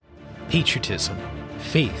patriotism,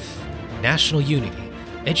 faith, national unity,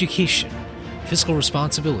 education, fiscal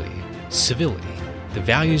responsibility, civility, the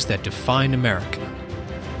values that define America.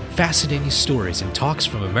 Fascinating stories and talks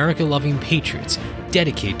from America-loving patriots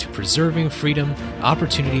dedicated to preserving freedom,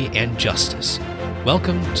 opportunity, and justice.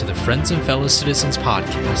 Welcome to the Friends and Fellow Citizens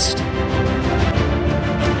podcast.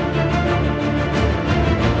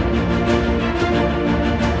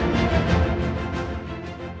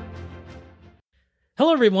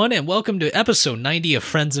 Hello, everyone, and welcome to episode 90 of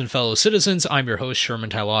Friends and Fellow Citizens. I'm your host, Sherman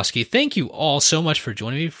Tylowski. Thank you all so much for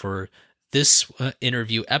joining me for this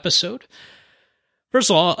interview episode. First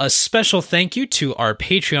of all, a special thank you to our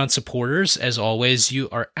Patreon supporters. As always, you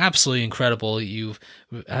are absolutely incredible. You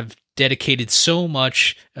have dedicated so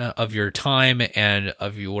much of your time and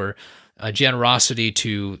of your generosity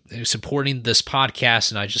to supporting this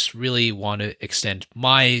podcast, and I just really want to extend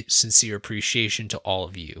my sincere appreciation to all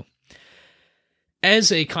of you.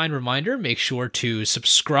 As a kind reminder, make sure to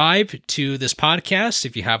subscribe to this podcast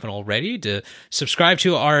if you haven't already, to subscribe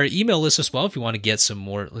to our email list as well if you want to get some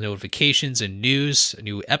more notifications and news,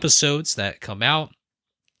 new episodes that come out.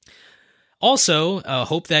 Also,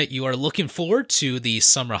 hope that you are looking forward to the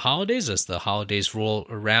summer holidays as the holidays roll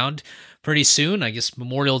around pretty soon. I guess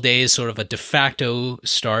Memorial Day is sort of a de facto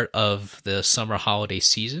start of the summer holiday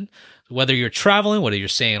season. Whether you're traveling, whether you're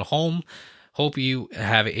staying at home, hope you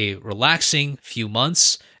have a relaxing few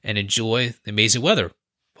months and enjoy the amazing weather,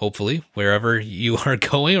 hopefully, wherever you are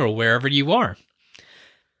going or wherever you are.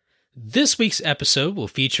 This week's episode will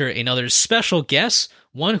feature another special guest,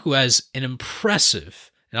 one who has an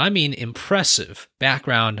impressive, and I mean impressive,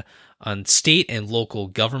 background on state and local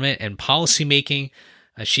government and policymaking.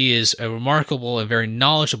 She is a remarkable and very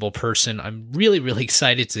knowledgeable person. I'm really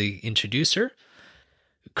excited to introduce her.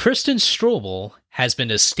 Kristen Strobel has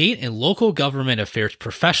been a state and local government affairs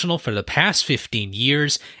professional for the past 15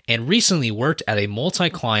 years and recently worked at a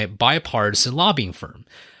multi-client bipartisan lobbying firm.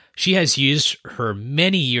 She has used her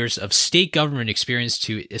many years of state government experience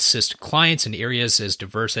to assist clients in areas as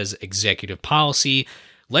diverse as executive policy,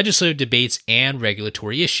 legislative debates, and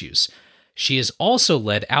regulatory issues. She has also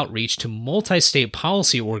led outreach to multi-state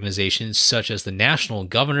policy organizations such as the National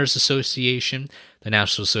Governors Association, the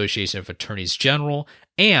National Association of Attorneys General,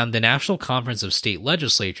 and the National Conference of State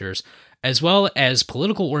Legislatures, as well as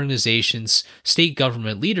political organizations state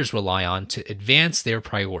government leaders rely on to advance their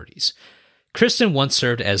priorities. Kristen once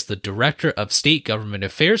served as the Director of State Government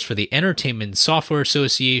Affairs for the Entertainment Software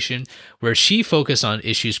Association, where she focused on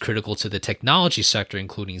issues critical to the technology sector,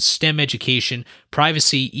 including STEM education,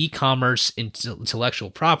 privacy, e-commerce,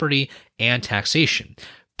 intellectual property, and taxation.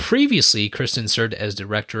 Previously, Kristen served as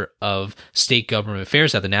Director of State Government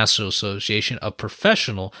Affairs at the National Association of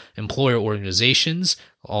Professional Employer Organizations,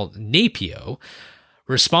 called NAPIO,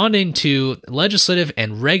 responding to legislative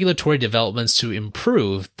and regulatory developments to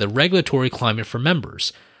improve the regulatory climate for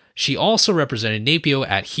members. She also represented NAPIO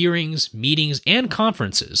at hearings, meetings, and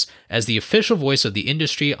conferences as the official voice of the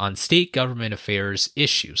industry on state government affairs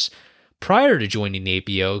issues. Prior to joining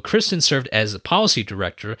NAPIO, Kristen served as the policy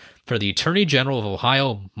director for the Attorney General of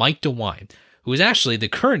Ohio, Mike DeWine, who is actually the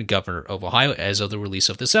current governor of Ohio as of the release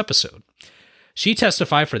of this episode. She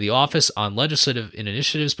testified for the Office on Legislative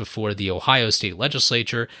Initiatives before the Ohio State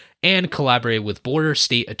Legislature and collaborated with border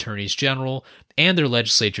state attorneys general and their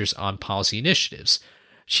legislatures on policy initiatives.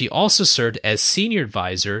 She also served as senior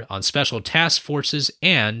advisor on special task forces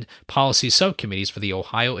and policy subcommittees for the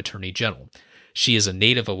Ohio Attorney General. She is a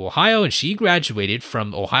native of Ohio, and she graduated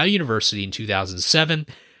from Ohio University in 2007,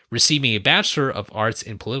 receiving a Bachelor of Arts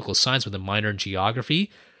in Political Science with a minor in Geography.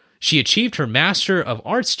 She achieved her Master of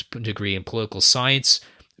Arts degree in Political Science,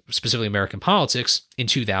 specifically American Politics, in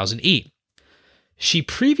 2008. She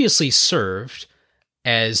previously served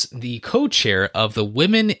as the co-chair of the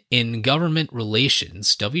Women in Government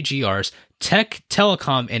Relations, WGR's Tech,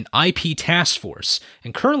 Telecom, and IP Task Force,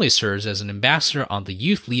 and currently serves as an ambassador on the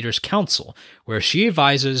Youth Leaders Council, where she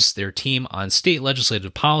advises their team on state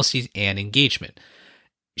legislative policies and engagement.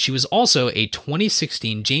 She was also a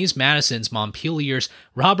 2016 James Madison's Montpelier's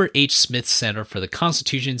Robert H. Smith Center for the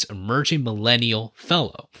Constitution's Emerging Millennial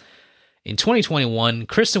Fellow. In 2021,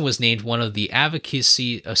 Kristen was named one of the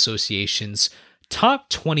Advocacy Association's top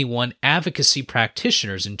 21 advocacy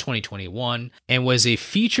practitioners in 2021 and was a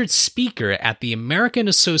featured speaker at the American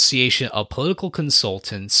Association of Political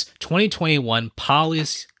Consultants 2021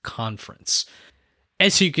 Policy Conference.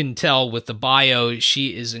 As you can tell with the bio,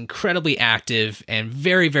 she is incredibly active and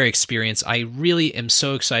very experienced. I really am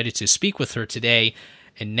so excited to speak with her today.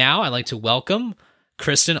 And now I'd like to welcome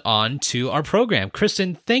Kristen on to our program.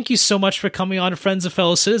 Kristen, thank you so much for coming on to Friends and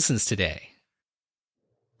Fellow Citizens today.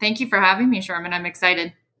 Thank you for having me, Sherman. I'm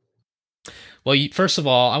excited. Well, first of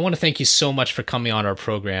all, I want to thank you so much for coming on our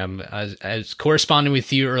program. As corresponding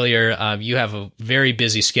with you earlier, you have a very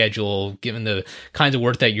busy schedule given the kinds of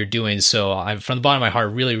work that you're doing. So from the bottom of my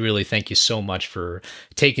heart, really, really thank you so much for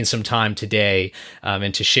taking some time today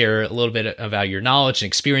and to share a little bit about your knowledge and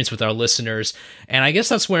experience with our listeners. And I guess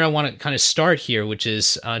that's where I want to kind of start here, which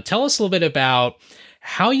is tell us a little bit about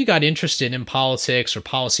how you got interested in politics or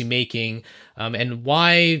policy making, and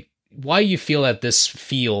why you feel that this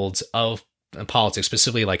field of politics,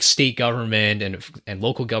 specifically like state government and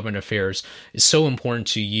local government affairs, is so important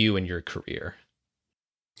to you and your career.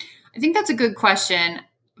 I think that's a good question.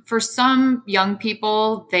 For some young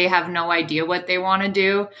people, they have no idea what they want to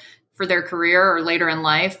do for their career or later in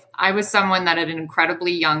life. I was someone that at an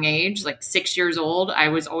incredibly young age, like 6 years old, I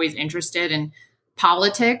was always interested in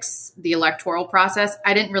politics, the electoral process.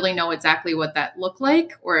 I didn't really know exactly what that looked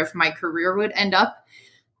like or if my career would end up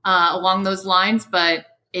along those lines, but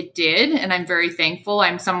it did. And I'm very thankful.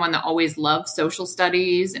 I'm someone that always loved social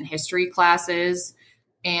studies and history classes.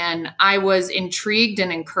 And I was intrigued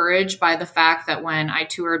and encouraged by the fact that when I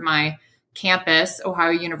toured my campus,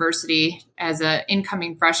 Ohio University, as an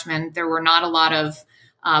incoming freshman, there were not a lot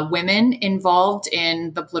of women involved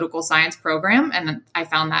in the political science program. And I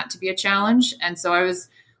found that to be a challenge. And so I was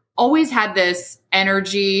always had this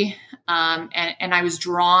energy and I was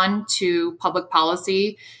drawn to public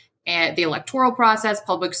policy and the electoral process,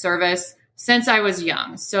 public service since I was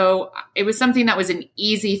young. So it was something that was an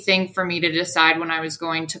easy thing for me to decide when I was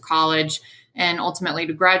going to college and ultimately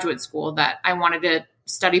to graduate school that I wanted to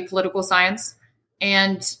study political science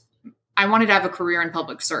and I wanted to have a career in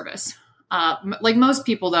public service. Like most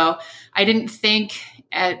people, though, I didn't think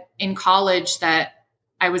in college that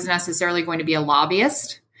I was necessarily going to be a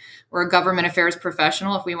lobbyist or a government affairs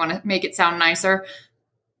professional, if we want to make it sound nicer.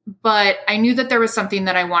 But I knew that there was something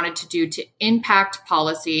that I wanted to do to impact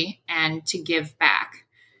policy and to give back.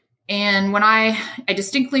 And when I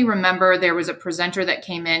distinctly remember there was a presenter that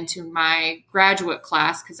came into my graduate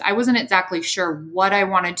class because I wasn't exactly sure what I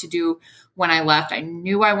wanted to do when I left. I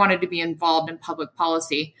knew I wanted to be involved in public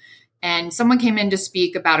policy. And someone came in to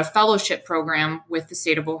speak about a fellowship program with the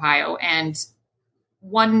state of Ohio. And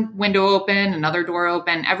one window open, another door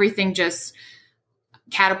open, everything just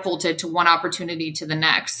catapulted to one opportunity to the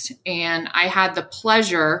next. And I had the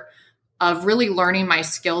pleasure of really learning my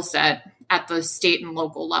skill set at the state and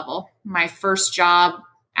local level. My first job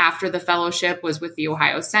after the fellowship was with the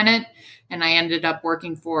Ohio Senate, and I ended up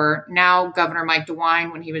working for now Governor Mike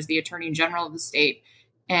DeWine when he was the Attorney General of the state.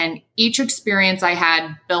 And each experience I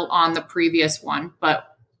had built on the previous one,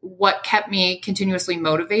 but what kept me continuously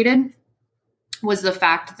motivated was the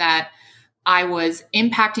fact that I was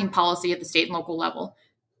impacting policy at the state and local level,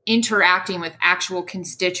 interacting with actual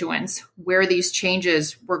constituents where these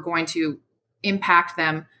changes were going to impact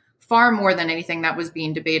them far more than anything that was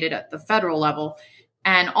being debated at the federal level.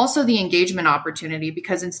 And also the engagement opportunity,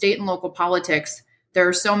 because in state and local politics, there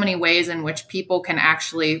are so many ways in which people can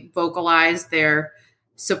actually vocalize their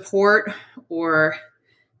support or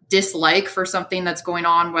dislike for something that's going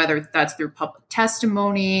on, whether that's through public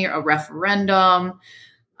testimony, a referendum,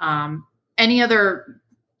 any other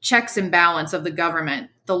checks and balance of the government.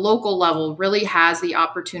 The local level really has the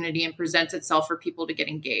opportunity and presents itself for people to get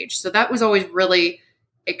engaged. So that was always really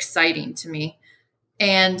exciting to me.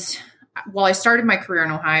 And while I started my career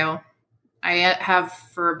in Ohio, I have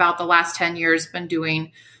for about the last 10 years been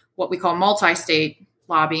doing what we call multi-state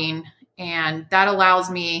lobbying. And that allows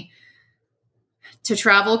me to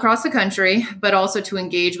travel across the country, but also to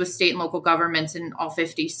engage with state and local governments in all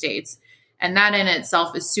 50 states. And that in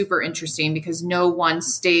itself is super interesting because no one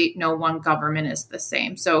state, no one government is the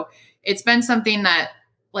same. So it's been something that,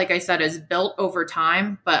 like I said, is built over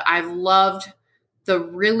time, but I've loved the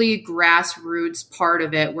really grassroots part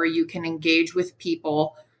of it where you can engage with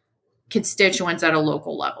people, constituents at a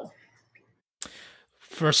local level.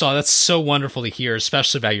 First of all, that's so wonderful to hear,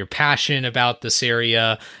 especially about your passion about this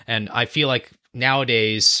area. And I feel like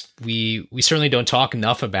nowadays we certainly don't talk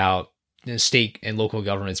enough about state and local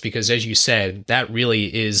governments because, as you said, that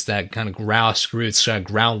really is that kind of grassroots, kind of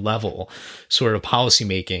ground level sort of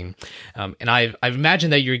policymaking. And I've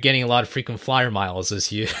imagined that you're getting a lot of frequent flyer miles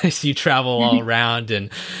as you travel all around.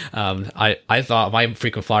 And I thought my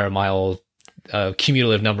frequent flyer mile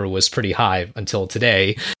cumulative number was pretty high until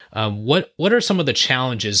today. What are some of the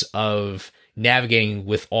challenges of navigating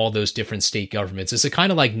with all those different state governments? Is it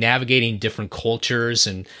kind of like navigating different cultures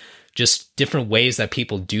and just different ways that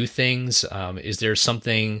people do things? Is there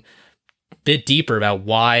something a bit deeper about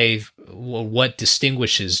what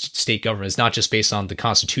distinguishes state governments, not just based on the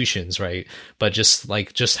constitutions, right? But just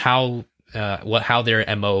how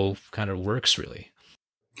their MO kind of works, really?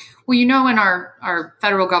 Well, you know, in our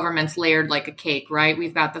federal government's layered like a cake, right?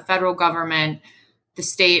 We've got the federal government, the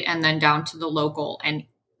state, and then down to the local. And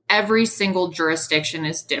every single jurisdiction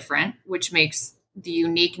is different, which makes the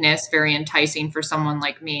uniqueness very enticing for someone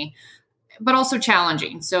like me, but also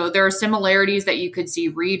challenging. So there are similarities that you could see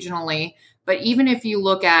regionally. But even if you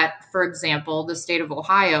look at, for example, the state of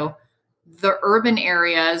Ohio, the urban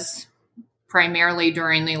areas, primarily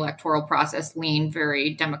during the electoral process, lean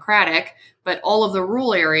very Democratic, but all of the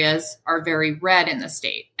rural areas are very red in the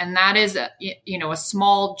state. And that is, a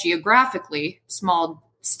small, geographically small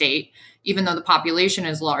state, even though the population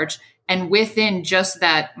is large. And within just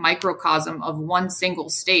that microcosm of one single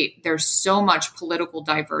state, there's so much political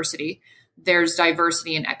diversity. There's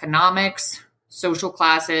diversity in economics, social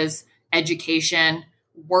classes, education,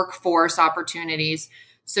 workforce opportunities.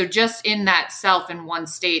 So just in that self in one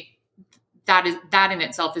state, that in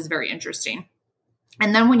itself is very interesting.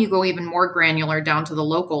 And then when you go even more granular down to the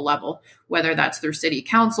local level, whether that's through city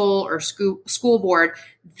council or school board,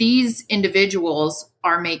 these individuals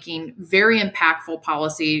are making very impactful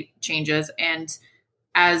policy changes. And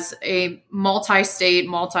as a multi-state,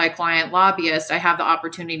 multi-client lobbyist, I have the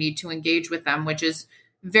opportunity to engage with them, which is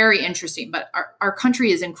very interesting. But our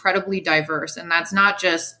country is incredibly diverse, and that's not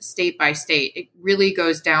just state by state. It really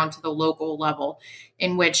goes down to the local level,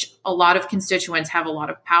 in which a lot of constituents have a lot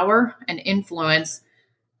of power and influence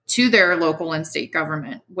to their local and state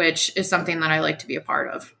government, which is something that I like to be a part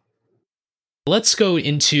of. Let's go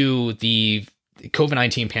into the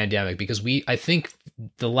COVID-19 pandemic, because I think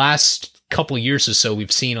the last couple of years or so,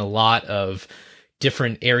 we've seen a lot of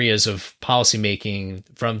different areas of policymaking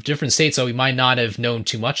from different states that we might not have known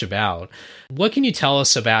too much about. What can you tell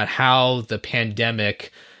us about how the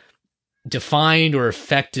pandemic defined or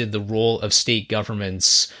affected the role of state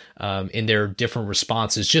governments in their different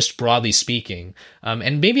responses, just broadly speaking,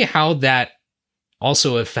 and maybe how the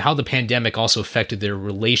pandemic also affected their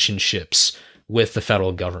relationships with the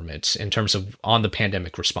federal government in terms of on the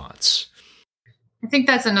pandemic response? I think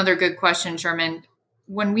that's another good question, Sherman.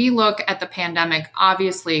 When we look at the pandemic,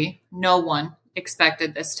 obviously no one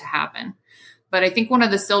expected this to happen. But I think one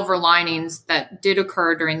of the silver linings that did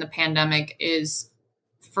occur during the pandemic is,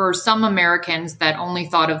 for some Americans that only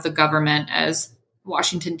thought of the government as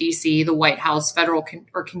Washington, D.C., the White House, federal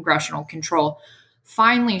or congressional control,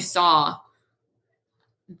 finally saw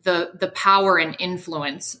the power and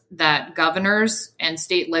influence that governors and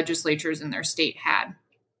state legislatures in their state had.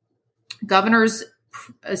 Governors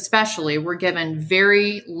especially were given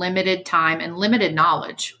very limited time and limited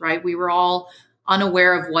knowledge, right? We were all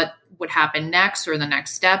unaware of what would happen next or the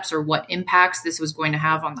next steps or what impacts this was going to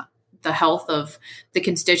have on the health of the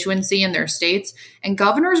constituency in their states. And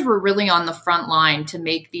governors were really on the front line to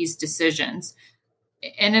make these decisions.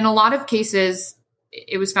 And in a lot of cases,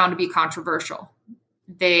 it was found to be controversial.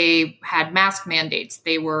 They had mask mandates.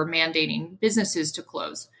 They were mandating businesses to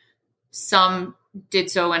close. Some did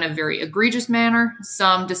so in a very egregious manner.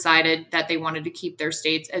 Some decided that they wanted to keep their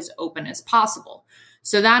states as open as possible.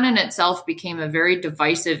 So that in itself became a very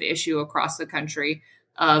divisive issue across the country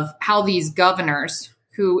of how these governors,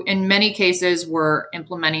 who in many cases were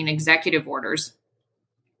implementing executive orders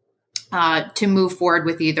to move forward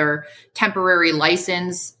with either temporary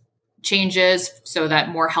license changes so that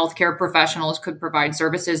more healthcare professionals could provide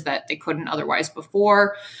services that they couldn't otherwise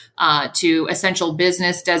before, to essential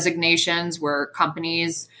business designations where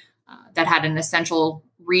companies that had an essential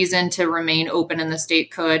reason to remain open in the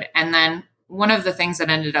state could. And then one of the things that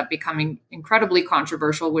ended up becoming incredibly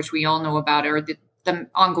controversial, which we all know about, are the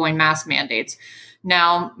ongoing mask mandates.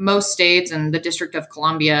 Now, most states and the District of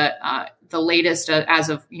Columbia, the latest as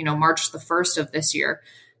of March the 1st of this year,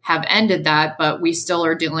 have ended that, but we still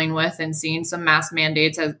are dealing with and seeing some mask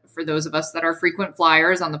mandates for those of us that are frequent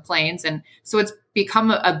flyers on the planes. And so it's become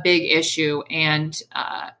a big issue. And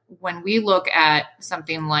when we look at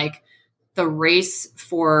something like the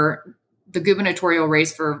gubernatorial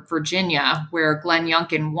race for Virginia, where Glenn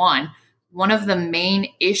Youngkin won, one of the main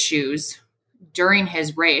issues during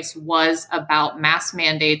his race was about mask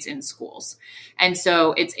mandates in schools. And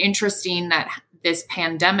so it's interesting that this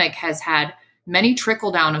pandemic has had many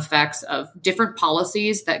trickle-down effects of different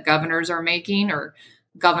policies that governors are making or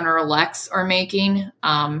governor-elects are making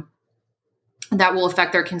that will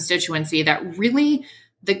affect their constituency. That really,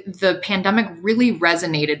 the pandemic really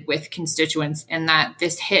resonated with constituents, and that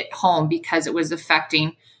this hit home because it was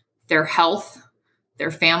affecting their health,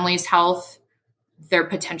 their family's health, their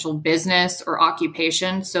potential business or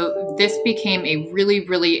occupation. So this became a really,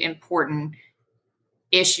 really important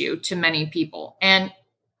issue to many people. And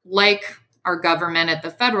like our government at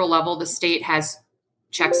the federal level, the state has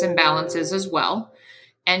checks and balances as well.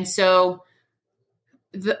 And so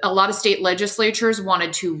a lot of state legislatures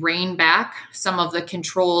wanted to rein back some of the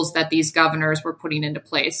controls that these governors were putting into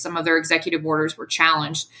place. Some of their executive orders were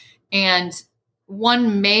challenged. And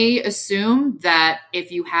one may assume that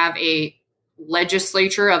if you have a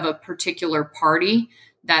legislature of a particular party,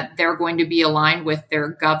 that they're going to be aligned with their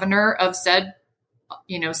governor of said,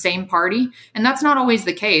 same party. And that's not always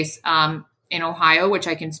the case. In Ohio, which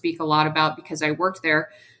I can speak a lot about because I worked there,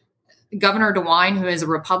 Governor DeWine, who is a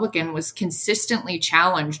Republican, was consistently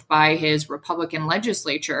challenged by his Republican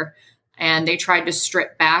legislature, and they tried to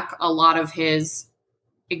strip back a lot of his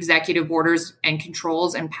executive orders and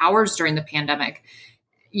controls and powers during the pandemic.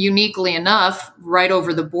 Uniquely enough, right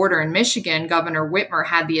over the border in Michigan, Governor Whitmer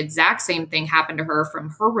had the exact same thing happen to her from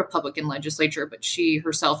her Republican legislature, but she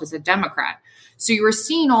herself is a Democrat. So you were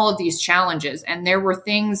seeing all of these challenges, and there were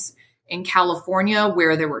things in California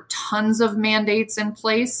where there were tons of mandates in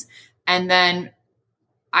place. And then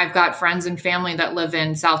I've got friends and family that live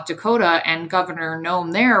in South Dakota, and Governor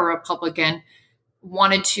Noem there, a Republican,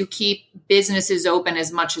 wanted to keep businesses open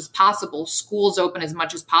as much as possible, schools open as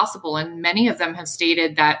much as possible. And many of them have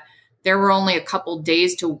stated that there were only a couple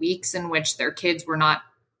days to weeks in which their kids were not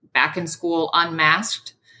back in school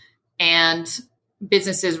unmasked, and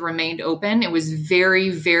businesses remained open. It was very,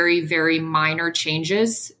 very, very minor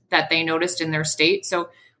changes that they noticed in their state. So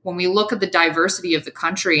when we look at the diversity of the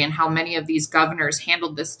country and how many of these governors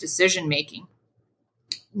handled this decision making,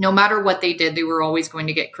 no matter what they did, they were always going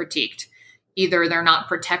to get critiqued. Either they're not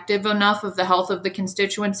protective enough of the health of the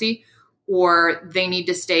constituency, or they need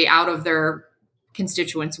to stay out of their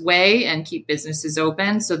constituents' way and keep businesses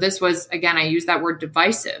open. So this was, again, I use that word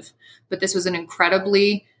divisive, but this was an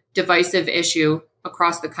incredibly divisive issue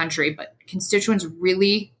across the country. But constituents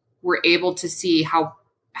really were able to see how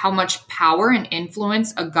much power and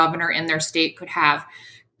influence a governor in their state could have.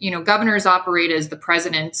 Governors operate as the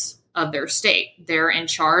presidents of their state. They're in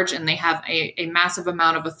charge and they have a massive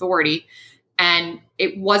amount of authority. And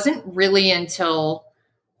it wasn't really until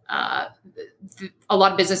a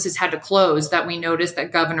lot of businesses had to close that we noticed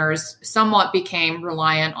that governors somewhat became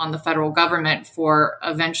reliant on the federal government for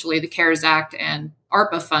eventually the CARES Act and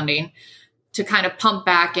ARPA funding to kind of pump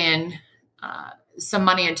back in some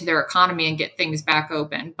money into their economy and get things back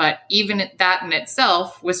open. But even that in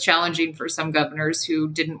itself was challenging for some governors who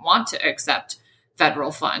didn't want to accept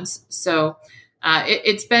federal funds. So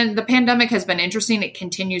the pandemic has been interesting. It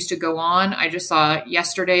continues to go on. I just saw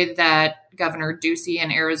yesterday that Governor Ducey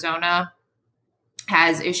in Arizona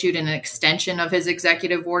has issued an extension of his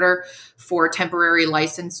executive order for temporary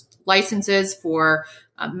licenses for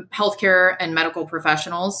healthcare and medical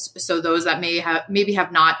professionals. So those that maybe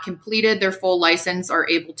have not completed their full license are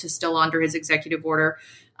able to still, under his executive order,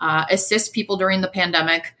 assist people during the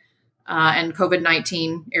pandemic and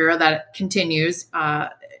COVID-19 era that continues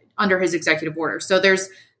under his executive order. So this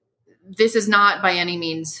is not by any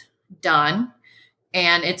means done,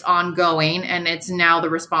 and it's ongoing, and it's now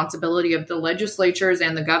the responsibility of the legislatures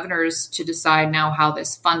and the governors to decide now how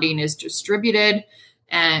this funding is distributed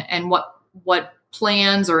and what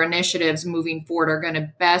plans or initiatives moving forward are going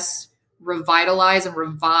to best revitalize and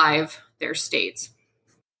revive their states.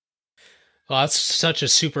 Well, that's such a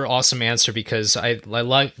super awesome answer, because I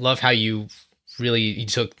love how you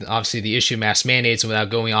took obviously the issue of mask mandates, and without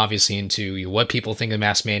going obviously into what people think of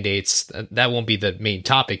mask mandates, that won't be the main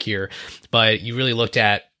topic here, but you really looked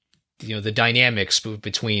at the dynamics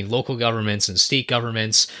between local governments and state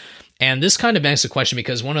governments. And this kind of begs the question,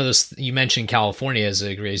 because one of those, you mentioned California as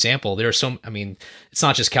a great example. There are it's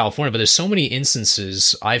not just California, but there's so many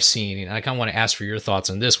instances I've seen, and I kind of want to ask for your thoughts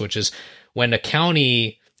on this, which is when a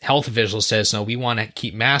county health official says, no, we want to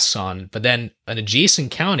keep masks on, but then an adjacent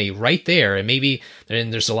county right there, and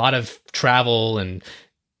there's a lot of travel and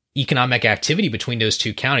economic activity between those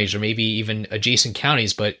two counties, or maybe even adjacent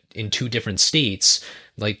counties, but in two different states,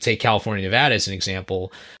 like take California, Nevada as an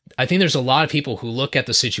example. I think there's a lot of people who look at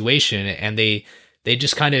the situation and they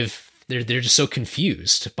just kind of, they're just so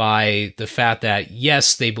confused by the fact that,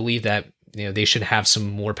 yes, they believe that they should have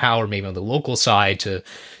some more power maybe on the local side to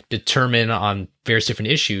determine on various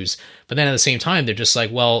different issues. But then at the same time, they're just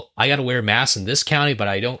like, well, I got to wear a mask in this county, but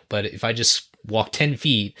if I just walk 10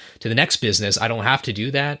 feet to the next business, I don't have to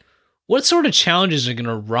do that. What sort of challenges are going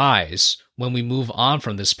to rise when we move on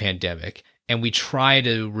from this pandemic and we try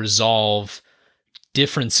to resolve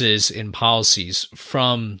differences in policies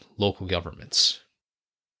from local governments?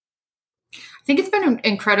 I think it's been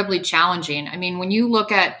incredibly challenging. I mean, when you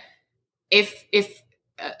look at if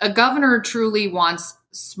a governor truly wants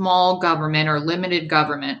small government or limited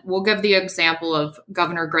government, we'll give the example of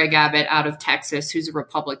Governor Greg Abbott out of Texas, who's a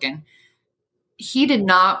Republican. He did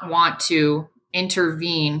not want to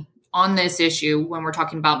intervene on this issue when we're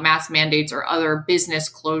talking about mask mandates or other business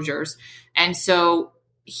closures. And so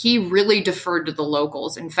he really deferred to the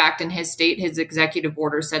locals. In fact, in his state, his executive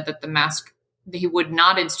order said that he would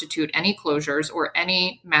not institute any closures or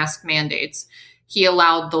any mask mandates. He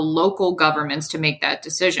allowed the local governments to make that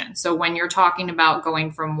decision. So when you're talking about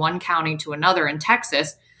going from one county to another in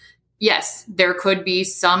Texas, yes, there could be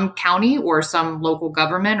some county or some local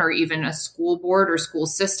government or even a school board or school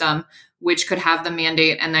system which could have the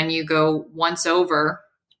mandate, and then you go once over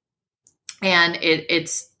and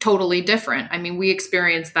it's totally different. I mean, we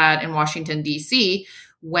experienced that in Washington, D.C.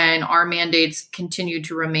 when our mandates continued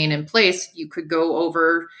to remain in place. You could go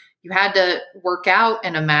over, you had to work out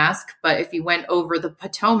in a mask, but if you went over the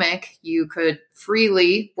Potomac, you could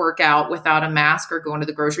freely work out without a mask or go into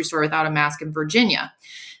the grocery store without a mask in Virginia.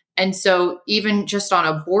 And so even just on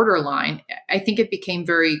a borderline, I think it became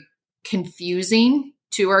very confusing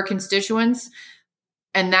to our constituents.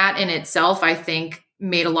 And that in itself, I think,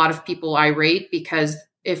 made a lot of people irate, because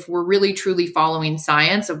if we're really truly following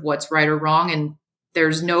science of what's right or wrong, and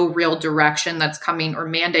there's no real direction that's coming or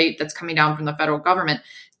mandate that's coming down from the federal government,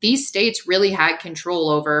 these states really had control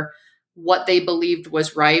over what they believed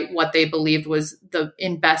was right, what they believed was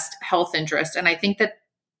in best health interest. And I think that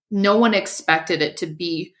no one expected it to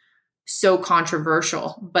be so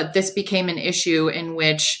controversial, but this became an issue in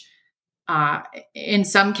which in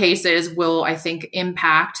some cases will, I think,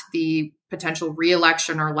 impact the potential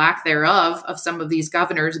reelection or lack thereof of some of these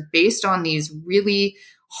governors based on these really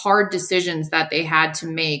hard decisions that they had to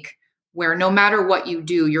make, where no matter what you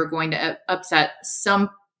do, you're going to upset some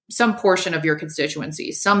portion of your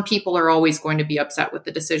constituency. Some people are always going to be upset with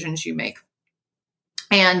the decisions you make.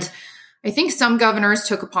 And I think some governors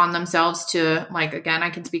took upon themselves to, like, again, I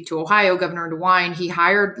can speak to Ohio, Governor DeWine. He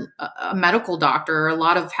hired a medical doctor. A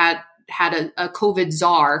lot of had a COVID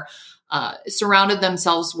czar, surrounded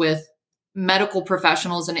themselves with medical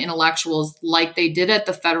professionals and intellectuals like they did at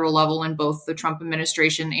the federal level in both the Trump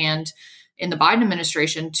administration and in the Biden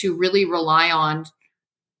administration, to really rely on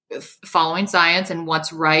following science and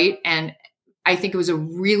what's right. And I think it was a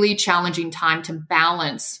really challenging time to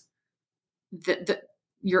balance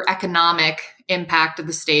your economic impact of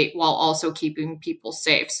the state while also keeping people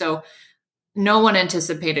safe. So no one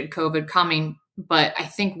anticipated COVID coming, but I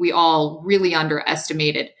think we all really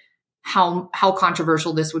underestimated how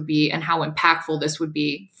controversial this would be and how impactful this would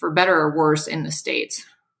be, for better or worse, in the states.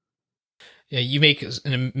 Yeah, you make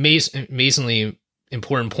an amazingly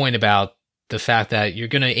important point about the fact that you're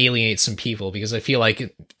going to alienate some people, because I feel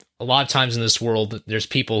like a lot of times in this world, there's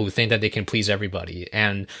people who think that they can please everybody.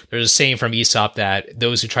 And there's a saying from Aesop that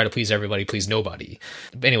those who try to please everybody please nobody.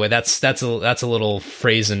 But anyway, that's a little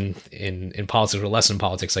phrase in politics, or lesson in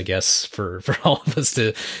politics, I guess, for all of us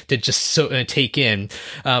to just take in.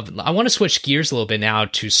 I want to switch gears a little bit now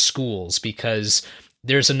to schools, because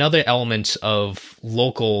there's another element of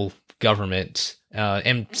local government,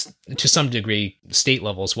 and to some degree state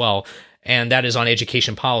level as well, and that is on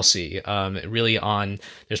education policy.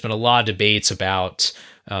 There's been a lot of debates about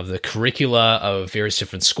the curricula of various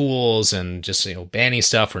different schools, and just banning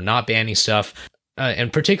stuff or not banning stuff.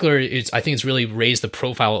 In particular, I think it's really raised the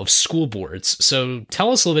profile of school boards. So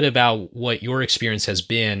tell us a little bit about what your experience has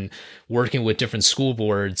been working with different school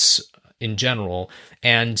boards in general,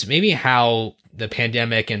 and maybe how the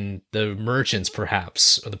pandemic and the emergence,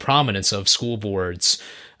 perhaps, or the prominence of school boards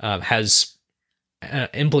has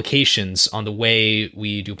implications on the way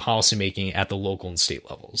we do policymaking at the local and state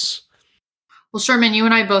levels. Well, Sherman, you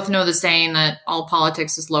and I both know the saying that all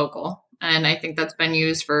politics is local. And I think that's been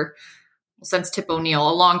used since Tip O'Neill,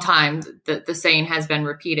 a long time. The saying has been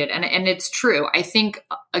repeated. And it's true. I think,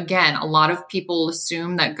 again, a lot of people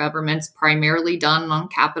assume that government's primarily done on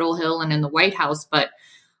Capitol Hill and in the White House, but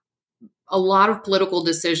a lot of political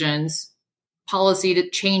decisions, policy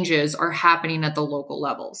changes are happening at the local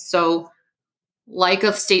level. So like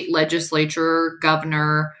a state legislature,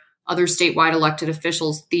 governor, other statewide elected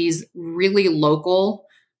officials, these really local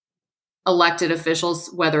elected officials,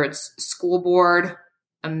 whether it's school board,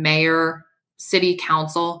 a mayor, city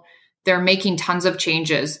council, they're making tons of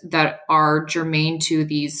changes that are germane to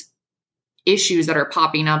these issues that are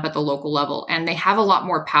popping up at the local level. And they have a lot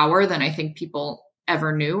more power than I think people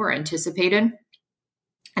ever knew or anticipated.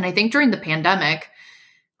 And I think during the pandemic,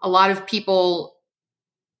 a lot of people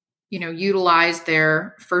utilized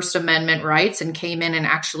their First Amendment rights and came in and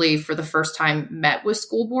actually, for the first time, met with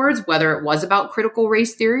school boards, whether it was about critical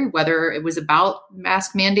race theory, whether it was about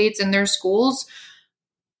mask mandates in their schools,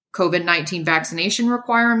 COVID-19 vaccination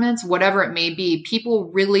requirements, whatever it may be. People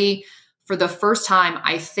really, for the first time,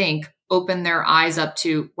 I think, opened their eyes up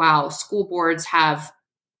to, wow, school boards have,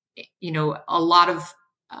 a lot of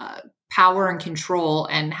power and control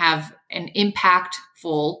and have an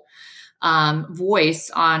impactful voice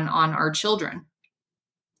on our children.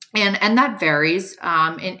 And that varies.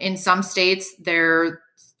 In some states, there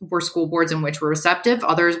were school boards in which were receptive.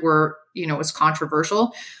 Others were, it was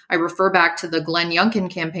controversial. I refer back to the Glenn Youngkin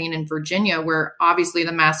campaign in Virginia, where obviously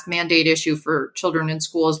the mask mandate issue for children in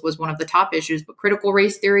schools was one of the top issues, but critical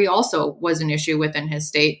race theory also was an issue within his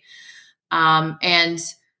state. And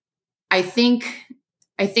I think,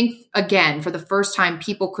 again, for the first time,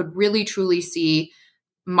 people could really, truly see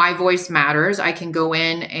my voice matters. I can go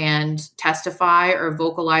in and testify or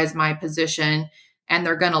vocalize my position, and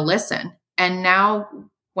they're going to listen. And now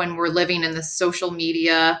when we're living in the social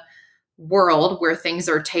media world where things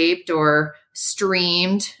are taped or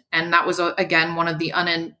streamed, and that was, again, one of the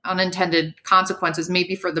unintended consequences,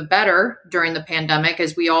 maybe for the better during the pandemic,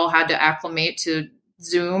 as we all had to acclimate to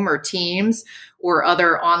Zoom or Teams or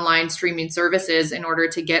other online streaming services in order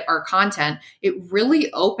to get our content, it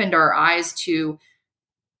really opened our eyes to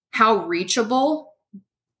how reachable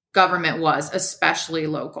government was, especially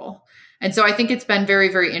local. And so I think it's been very,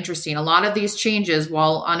 very interesting. A lot of these changes,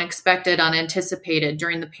 while unexpected, unanticipated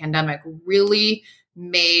during the pandemic, really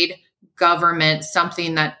made government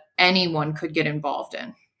something that anyone could get involved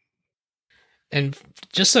in. And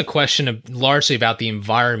just a question largely about the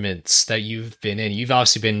environments that you've been in. You've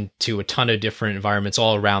obviously been to a ton of different environments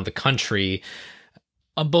all around the country.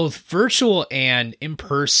 On both virtual and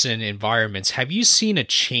in-person environments, have you seen a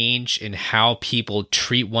change in how people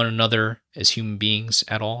treat one another as human beings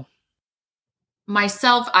at all?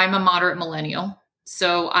 Myself, I'm a moderate millennial,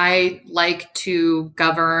 so I like to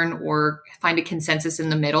govern or find a consensus in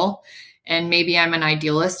the middle. And maybe I'm an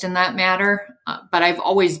idealist in that matter, but I've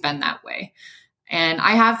always been that way. And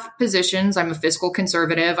I have positions. I'm a fiscal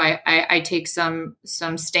conservative. I take some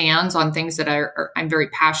stands on things that I'm very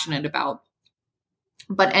passionate about.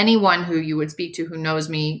 But anyone who you would speak to who knows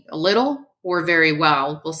me a little or very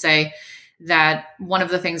well will say that one of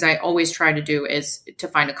the things I always try to do is to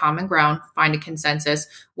find a common ground, find a consensus,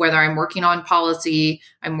 whether I'm working on policy,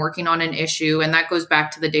 I'm working on an issue. And that goes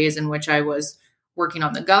back to the days in which I was working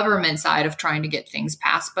on the government side of trying to get things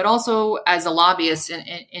passed, but also as a lobbyist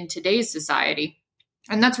in today's society.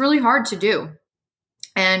 And that's really hard to do.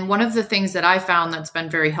 And one of the things that I found that's been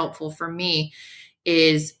very helpful for me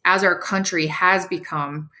is, as our country has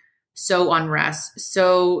become so unrest,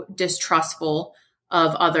 so distrustful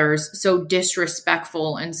of others, so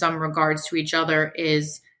disrespectful in some regards to each other,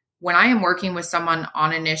 is when I am working with someone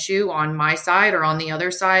on an issue on my side or on the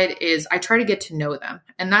other side, is I try to get to know them.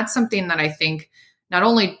 And that's something that I think not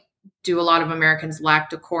only do a lot of Americans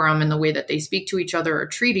lack decorum in the way that they speak to each other or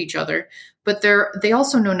treat each other, but they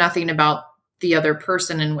also know nothing about the other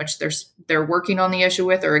person in which they're working on the issue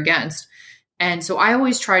with or against. And so I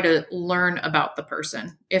always try to learn about the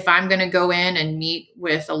person. If I'm going to go in and meet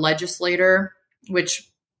with a legislator, which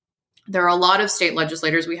there are a lot of state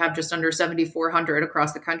legislators, we have just under 7,400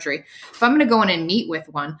 across the country. If I'm going to go in and meet with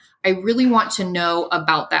one, I really want to know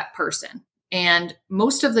about that person. And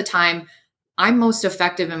most of the time, I'm most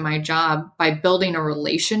effective in my job by building a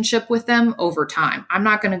relationship with them over time. I'm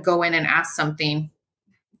not going to go in and ask something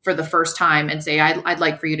for the first time and say, I'd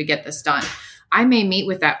like for you to get this done. I may meet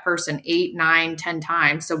with that person 8, 9, 10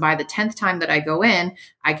 times. So by the 10th time that I go in,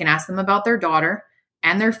 I can ask them about their daughter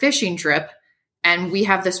and their fishing trip. And we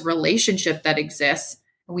have this relationship that exists.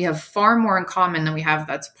 And we have far more in common than we have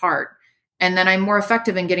that's apart. And then I'm more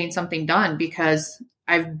effective in getting something done because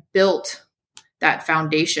I've built that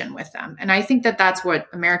foundation with them. And I think that that's what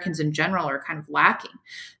Americans in general are kind of lacking.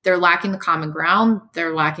 They're lacking the common ground.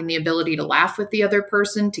 They're lacking the ability to laugh with the other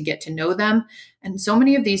person, to get to know them. And so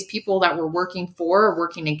many of these people that we're working for or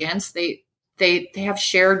working against, they have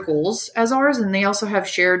shared goals as ours, and they also have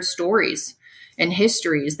shared stories and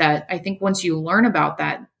histories that I think once you learn about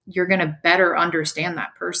that, you're going to better understand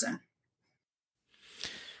that person.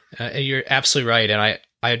 You're absolutely right. And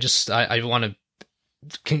I want to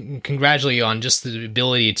congratulate you on just the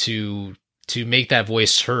ability to make that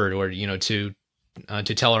voice heard, or to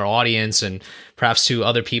tell our audience and perhaps to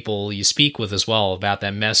other people you speak with as well about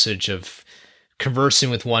that message of conversing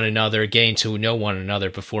with one another, getting to know one another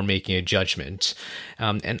before making a judgment.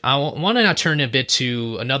 And I want to now turn a bit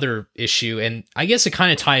to another issue, and I guess it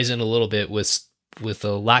kind of ties in a little bit with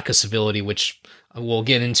the lack of civility, which we'll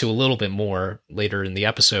get into a little bit more later in the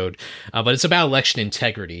episode. But it's about election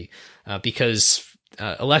integrity, because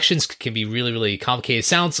elections can be really, really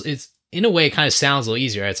complicated. It's in a way, it kind of sounds a little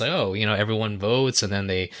easier. It's like, oh, everyone votes and then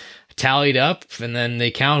they tally it up and then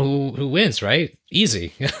they count who wins, right?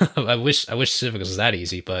 Easy. I wish civics was that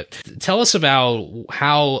easy. But tell us about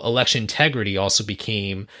how election integrity also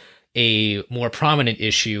became a more prominent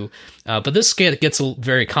issue. But this gets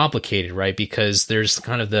very complicated, right? Because there's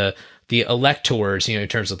kind of the electors, in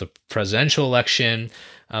terms of the presidential election.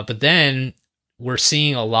 But then we're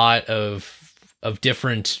seeing a lot of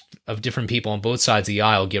different people on both sides of the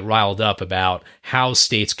aisle get riled up about how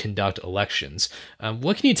states conduct elections.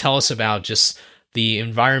 What can you tell us about just the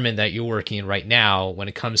environment that you're working in right now when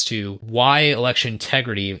it comes to why election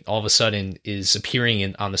integrity all of a sudden is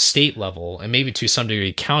appearing on the state level and maybe to some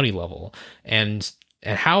degree county level, and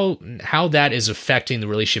how that is affecting the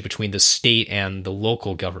relationship between the state and the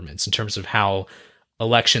local governments in terms of how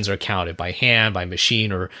elections are counted by hand, by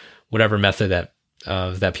machine, or whatever method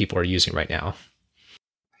that people are using right now?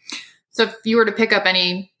 So if you were to pick up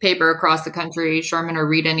any paper across the country, Sherman, or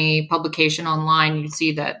read any publication online, you'd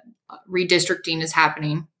see that redistricting is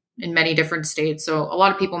happening in many different states. So a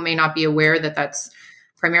lot of people may not be aware that that's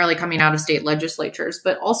primarily coming out of state legislatures,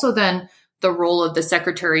 but also then the role of the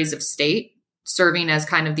secretaries of state serving as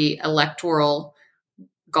kind of the electoral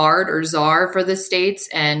guard or czar for the states.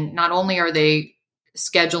 And not only are they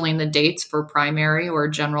scheduling the dates for primary or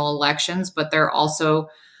general elections, but they're also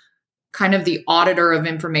kind of the auditor of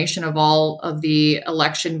information of all of the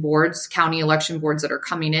election boards, county election boards that are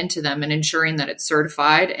coming into them, and ensuring that it's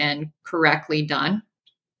certified and correctly done.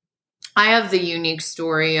 I have the unique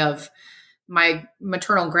story of my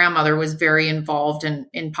maternal grandmother was very involved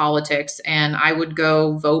in politics, and I would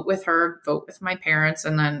go vote with her, vote with my parents.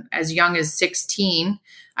 And then as young as 16,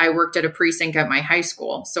 I worked at a precinct at my high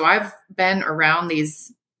school. So I've been around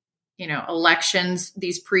these elections,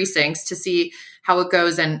 these precincts, to see how it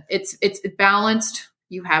goes. And it's balanced.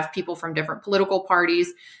 You have people from different political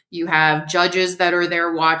parties. You have judges that are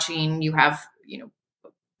there watching. You have,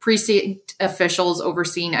 precinct officials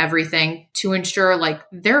overseeing everything to ensure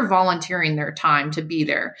they're volunteering their time to be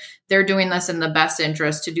there. They're doing this in the best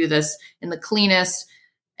interest to do this in the cleanest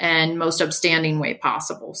and most upstanding way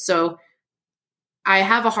possible. So I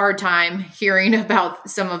have a hard time hearing about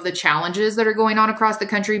some of the challenges that are going on across the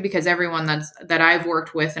country, because everyone that I've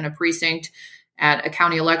worked with in a precinct, at a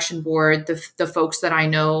county election board, the folks that I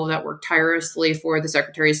know that work tirelessly for the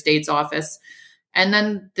Secretary of State's office, and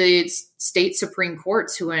then the state Supreme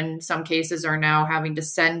Courts, who in some cases are now having to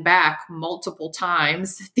send back multiple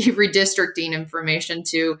times the redistricting information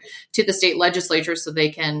to the state legislature so they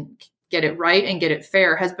can get it right and get it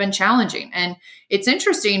fair, has been challenging. And it's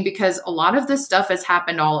interesting because a lot of this stuff has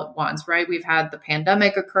happened all at once, right? We've had the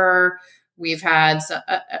pandemic occur. We've had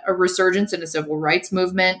a resurgence in the civil rights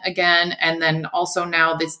movement again. And then also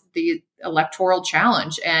now the electoral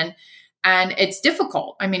challenge. And it's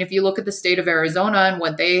difficult. I mean, if you look at the state of Arizona and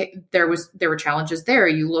what there were challenges there.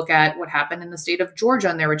 You look at what happened in the state of Georgia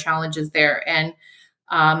and there were challenges there. And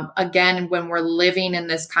again, when we're living in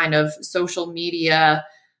this kind of social media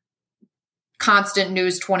constant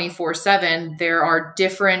news 24/7, there are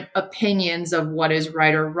different opinions of what is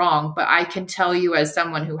right or wrong. But I can tell you, as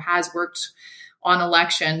someone who has worked on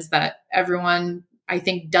elections, that everyone, I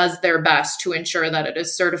think, does their best to ensure that it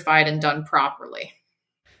is certified and done properly.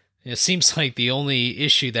 It seems like the only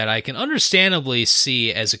issue that I can understandably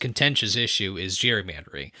see as a contentious issue is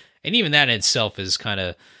gerrymandering. And even that in itself is kind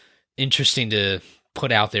of interesting to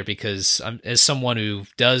put out there, because as someone who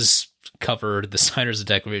does cover the signers of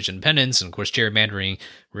the Declaration of Independence, and of course gerrymandering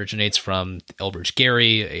originates from Elbridge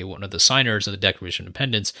Gerry, one of the signers of the Declaration of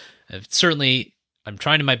Independence. Certainly, I'm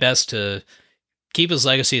trying my best to keep his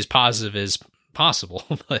legacy as positive as possible,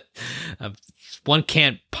 but one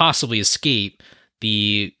can't possibly escape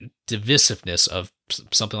the divisiveness of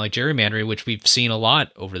something like gerrymandering, which we've seen a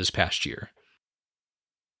lot over this past year.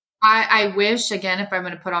 I wish, again, if I'm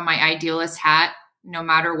going to put on my idealist hat, no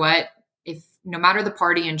matter what, no matter the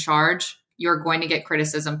party in charge, you're going to get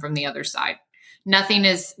criticism from the other side.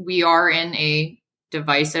 We are in a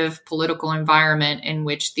divisive political environment in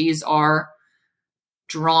which these are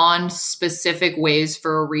drawn specific ways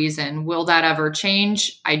for a reason. Will that ever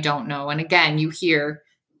change? I don't know. And again, you hear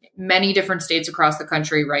many different states across the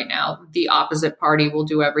country right now, the opposite party will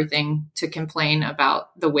do everything to complain about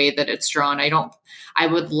the way that it's drawn. I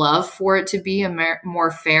would love for it to be a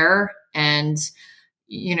more fair and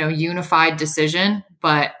unified decision,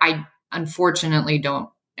 but I unfortunately don't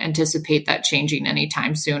anticipate that changing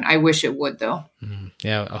anytime soon. I wish it would, though.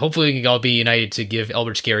 Yeah, hopefully we can all be united to give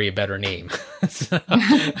Elbridge Gerry a better name.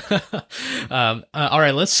 All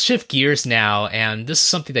right, let's shift gears now, and this is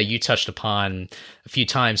something that you touched upon a few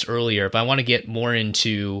times earlier, but I want to get more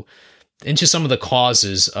into some of the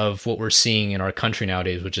causes of what we're seeing in our country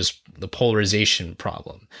nowadays, which is the polarization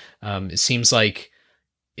problem. It seems like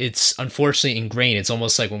it's unfortunately ingrained. It's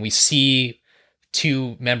almost like when we see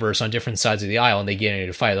two members on different sides of the aisle and they get into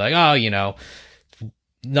a fight, like,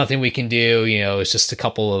 nothing we can do. It's just a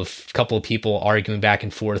couple of people arguing back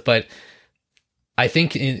and forth. But I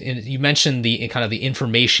think you mentioned the kind of the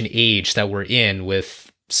information age that we're in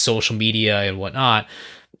with social media and whatnot.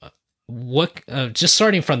 What just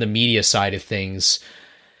starting from the media side of things,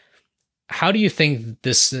 how do you think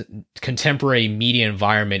this contemporary media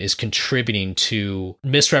environment is contributing to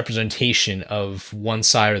misrepresentation of one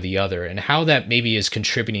side or the other, and how that maybe is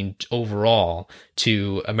contributing overall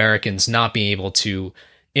to Americans not being able to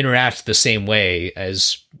interact the same way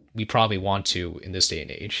as we probably want to in this day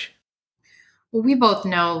and age? Well, we both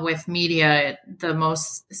know with media, the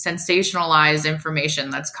most sensationalized information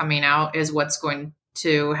that's coming out is what's going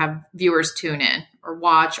to have viewers tune in or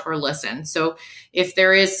watch or listen. So if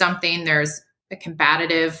there is something, there's a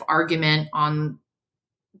combative argument on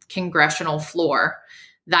congressional floor,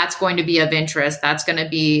 that's going to be of interest. That's going to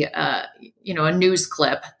be, a news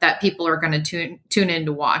clip that people are going to tune in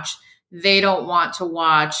to watch. They don't want to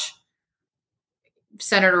watch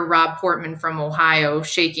Senator Rob Portman from Ohio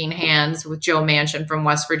shaking hands with Joe Manchin from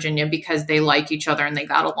West Virginia because they like each other and they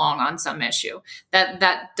got along on some issue.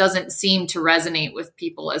 That doesn't seem to resonate with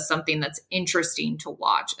people as something that's interesting to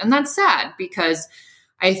watch. And that's sad, because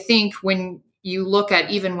I think when you look at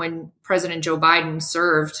even when President Joe Biden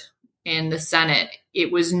served in the Senate,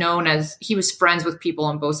 it was known as he was friends with people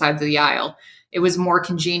on both sides of the aisle. It was more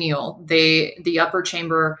congenial. The upper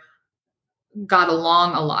chamber got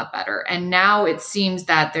along a lot better. And now it seems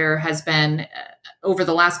that there has been, over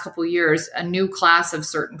the last couple of years, a new class of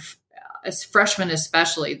certain freshmen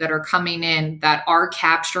especially that are coming in that are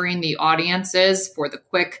capturing the audiences for the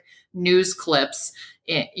quick news clips,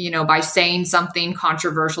 by saying something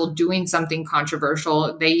controversial, doing something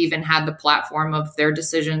controversial. They even had the platform of their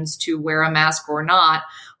decisions to wear a mask or not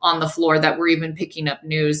on the floor that were even picking up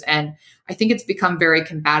news. And I think it's become very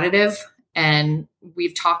combative. And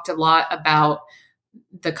we've talked a lot about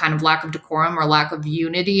the kind of lack of decorum or lack of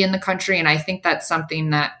unity in the country. And I think that's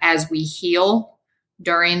something that as we heal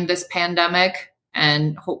during this pandemic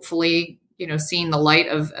and hopefully, seeing the light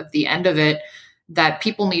of the end of it, that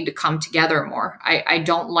people need to come together more. I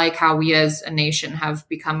don't like how we as a nation have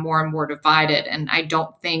become more and more divided. And I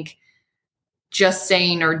don't think just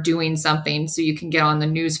saying or doing something so you can get on the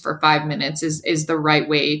news for 5 minutes is the right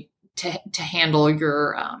way to handle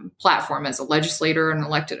your platform as a legislator and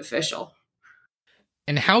elected official.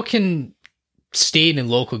 And how can state and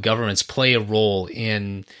local governments play a role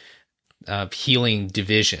in healing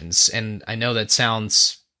divisions? And I know that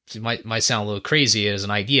might sound a little crazy as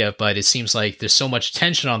an idea, but it seems like there's so much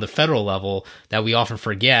tension on the federal level that we often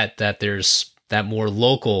forget that there's that more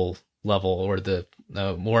local level or the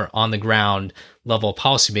more on the ground level of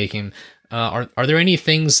policymaking. Are there any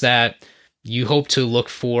things that you hope to look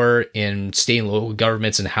for in state and local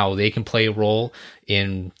governments and how they can play a role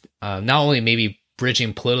in not only maybe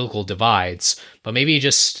bridging political divides, but maybe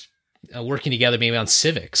just working together maybe on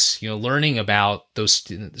civics, learning about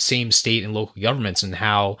those same state and local governments and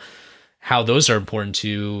how those are important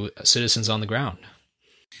to citizens on the ground?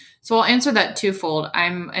 So I'll answer that twofold.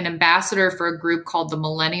 I'm an ambassador for a group called the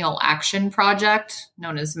Millennial Action Project,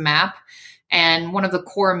 known as MAP. And one of the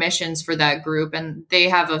core missions for that group, and they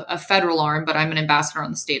have a federal arm, but I'm an ambassador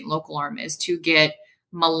on the state and local arm, is to get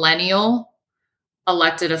millennial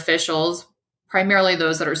elected officials, primarily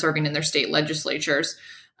those that are serving in their state legislatures,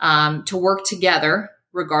 to work together,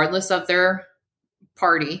 regardless of their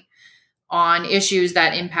party, on issues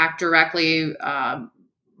that impact directly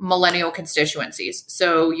millennial constituencies.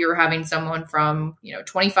 So you're having someone from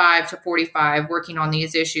 25 to 45 working on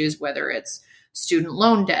these issues, whether it's student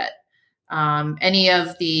loan debt, any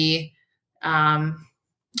of the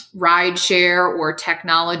ride share or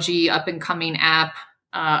technology up and coming app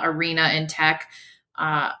arena in tech,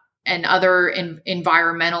 and other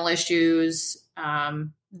environmental issues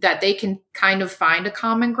that they can kind of find a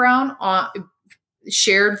common ground on,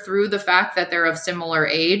 shared through the fact that they're of similar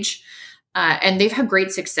age. And they've had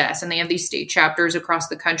great success, and they have these state chapters across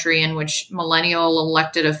the country in which millennial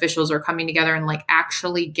elected officials are coming together and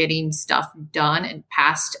actually getting stuff done and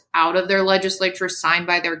passed out of their legislature, signed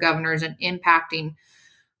by their governors, and impacting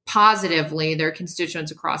positively their constituents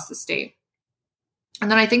across the state. And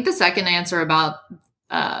then I think the second answer about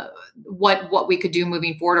what we could do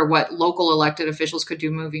moving forward, or what local elected officials could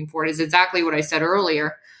do moving forward, is exactly what I said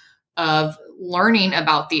earlier, of learning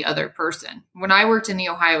about the other person. When I worked in the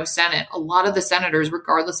Ohio Senate, a lot of the senators,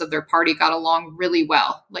 regardless of their party, got along really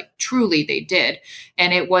well. Truly they did.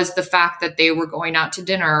 And it was the fact that they were going out to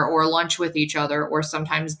dinner or lunch with each other, or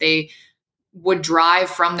sometimes they would drive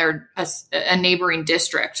from a neighboring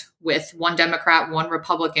district with one Democrat, one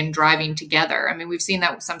Republican driving together. I mean, we've seen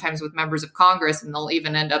that sometimes with members of Congress, and they'll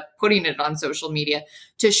even end up putting it on social media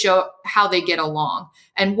to show how they get along.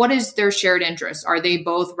 And what is their shared interest? Are they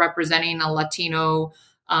both representing a Latino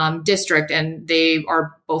district and they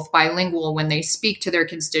are both bilingual when they speak to their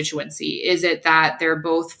constituency? Is it that they're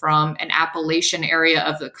both from an Appalachian area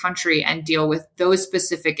of the country and deal with those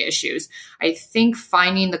specific issues? I think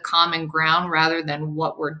finding the common ground rather than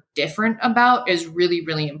what we're different about is really,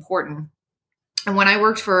 really important. And when I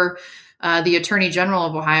worked for the Attorney General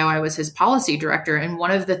of Ohio, I was his policy director. And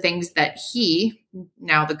one of the things that he,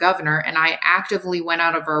 now the governor, and I actively went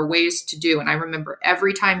out of our ways to do, and I remember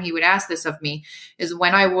every time he would ask this of me, is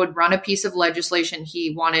when I would run a piece of legislation,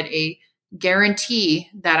 he wanted a guarantee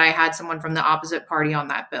that I had someone from the opposite party on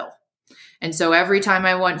that bill. And so every time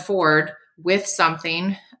I went forward with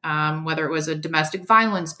something, whether it was a domestic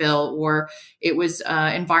violence bill or it was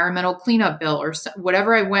an environmental cleanup bill or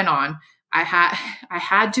whatever I went on, I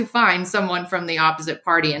had to find someone from the opposite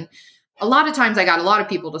party. And a lot of times I got a lot of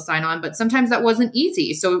people to sign on, but sometimes that wasn't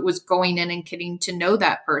easy. So it was going in and getting to know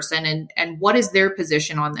that person and what is their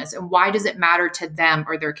position on this and why does it matter to them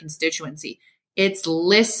or their constituency? It's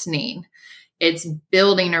listening. It's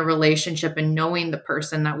building a relationship and knowing the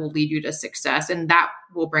person that will lead you to success. And that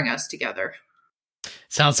will bring us together.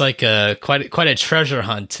 Sounds like quite a treasure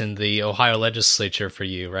hunt in the Ohio legislature for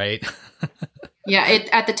you, right? Yeah,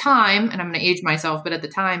 at the time, and I'm going to age myself, but at the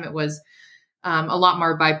time it was a lot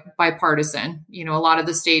more bipartisan. You know, a lot of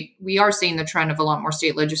we are seeing the trend of a lot more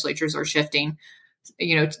state legislatures are shifting,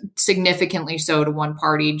 you know, significantly so to one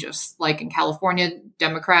party, just like in California,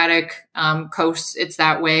 Democratic coast, it's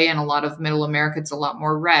that way. And a lot of middle America, it's a lot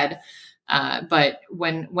more red. But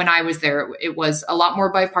when I was there, it was a lot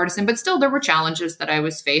more bipartisan, but still there were challenges that I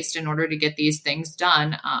was faced in order to get these things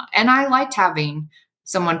done. And I liked having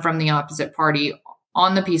someone from the opposite party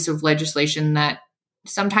on the piece of legislation that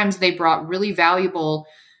sometimes they brought really valuable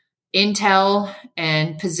intel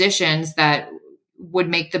and positions that would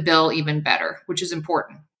make the bill even better, which is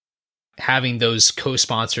important. Having those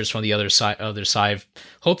co-sponsors from the other side,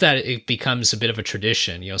 hope that it becomes a bit of a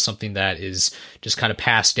tradition, you know, something that is just kind of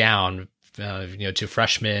passed down, to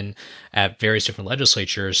freshmen at various different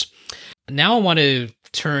legislatures. Now I want to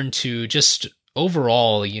turn to just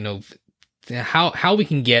overall, how we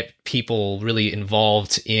can get people really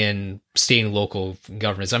involved in state and local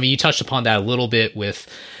governments. I mean, you touched upon that a little bit with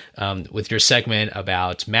your segment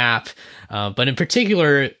about MAP, but in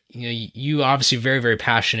particular, you obviously very, very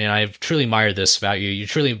passionate. I've truly admired this about you. You're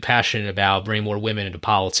truly passionate about bringing more women into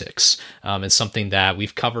politics. It's something that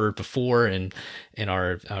we've covered before in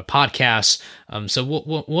our podcasts. So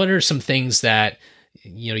what are some things that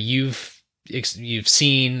you've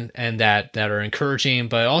seen and that are encouraging,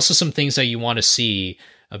 but also some things that you want to see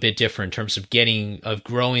a bit different in terms of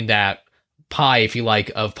growing that pie, if you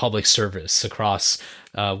like, of public service across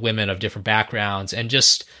women of different backgrounds, and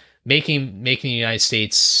just making the United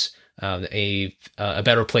States a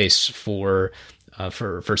better place for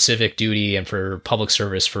civic duty and for public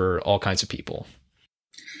service for all kinds of people.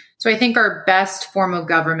 So I think our best form of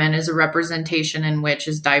government is a representation in which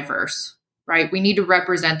is diverse, right? We need to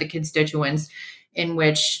represent the constituents in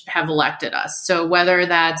which have elected us. So whether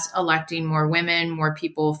that's electing more women, more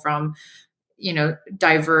people from,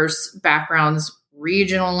 diverse backgrounds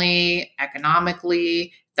regionally,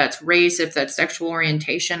 economically, that's race, if that's sexual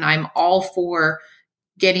orientation, I'm all for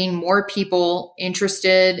getting more people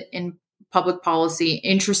interested in public policy,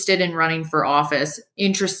 interested in running for office,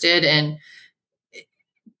 interested in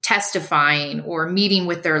testifying or meeting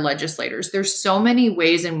with their legislators. There's so many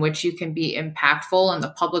ways in which you can be impactful in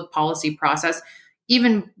the public policy process,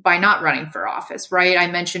 even by not running for office, right? I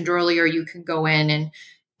mentioned earlier, you can go in and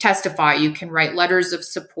testify, you can write letters of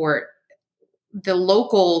support. The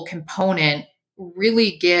local component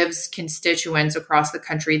really gives constituents across the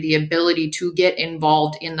country the ability to get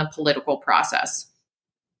involved in the political process.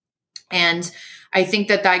 And I think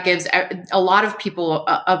that gives a lot of people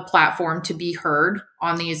a platform to be heard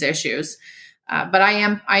on these issues. But I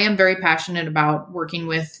am very passionate about working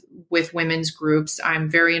with women's groups. I'm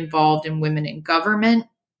very involved in Women in Government,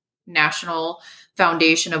 National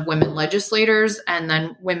Foundation of Women Legislators, and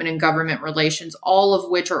then Women in Government Relations, all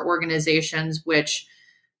of which are organizations which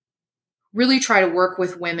really try to work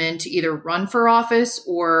with women to either run for office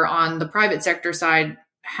or on the private sector side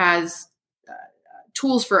has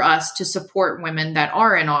tools for us to support women that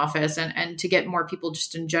are in office and to get more people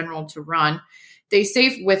just in general to run. They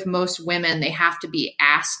say with most women, they have to be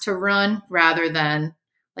asked to run rather than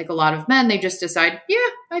like a lot of men, they just decide, yeah,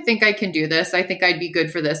 I think I can do this. I think I'd be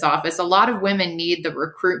good for this office. A lot of women need the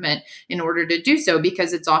recruitment in order to do so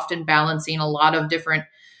because it's often balancing a lot of different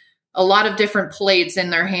plates in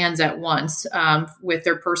their hands at once, with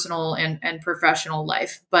their personal and professional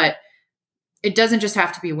life. But it doesn't just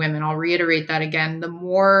have to be women. I'll reiterate that again. The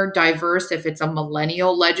more diverse, if it's a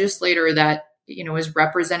millennial legislator that, is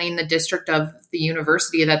representing the district of the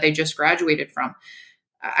university that they just graduated from,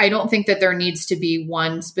 I don't think that there needs to be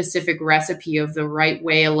one specific recipe of the right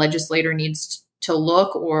way a legislator needs to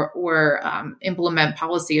look or implement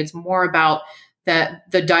policy. It's more about that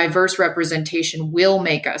the diverse representation will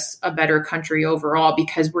make us a better country overall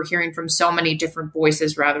because we're hearing from so many different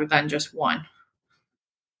voices rather than just one.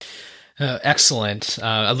 Excellent.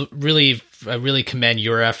 I really commend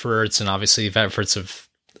your efforts and obviously the efforts of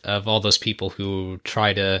all those people who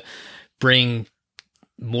try to bring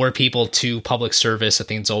more people to public service. I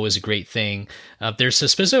think it's always a great thing. There's a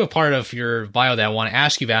specific part of your bio that I want to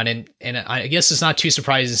ask you about, and I guess it's not too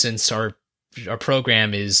surprising since our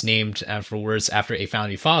program is named after a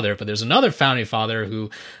founding father, but there's another founding father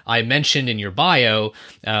who I mentioned in your bio.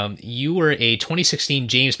 You were a 2016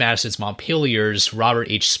 James Madison's Montpelier's Robert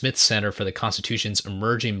H. Smith Center for the Constitution's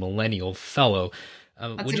Emerging Millennial Fellow.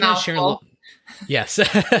 Would you mind sharing a little? Yes,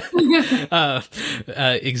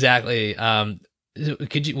 exactly.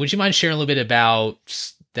 Would you mind sharing a little bit about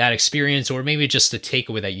that experience, or maybe just the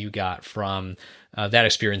takeaway that you got from that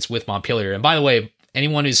experience with Montpelier? And by the way,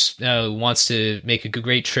 anyone who wants to make a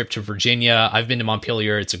great trip to Virginia, I've been to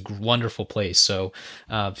Montpelier. It's a wonderful place. So,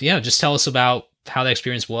 just tell us about how that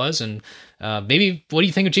experience was, and maybe what do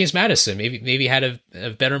you think of James Madison? Maybe had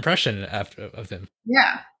a better impression of him.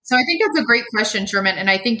 Yeah. So I think that's a great question, Sherman. And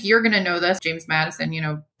I think you're going to know this. James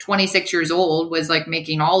Madison, 26 years old, was like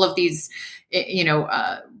making all of these,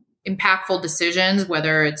 impactful decisions,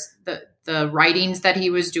 whether it's the writings that he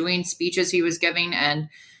was doing, speeches he was giving, and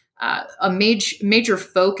a major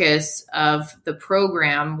focus of the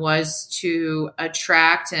program was to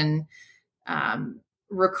attract and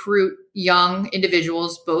recruit young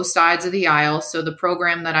individuals, both sides of the aisle. So the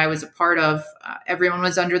program that I was a part of, everyone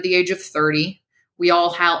was under the age of 30. We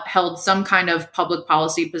all held some kind of public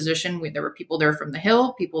policy position. There were people there from the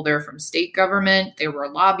Hill, people there from state government. There were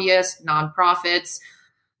lobbyists, nonprofits,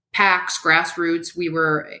 PACs, grassroots. We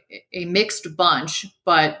were a mixed bunch,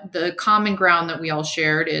 but the common ground that we all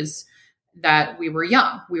shared is that we were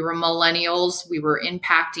young. We were millennials. We were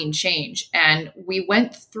impacting change. And we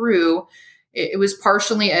went through, it was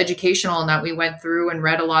partially educational in that we went through and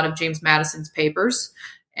read a lot of James Madison's papers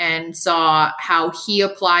and saw how he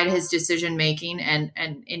applied his decision making, and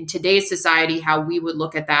in today's society, how we would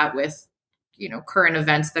look at that with, current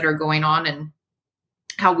events that are going on and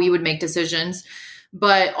how we would make decisions.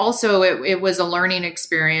 But also it was a learning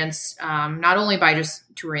experience, not only by just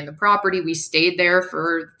touring the property, we stayed there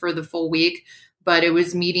for the full week, but it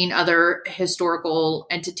was meeting other historical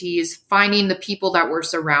entities, finding the people that were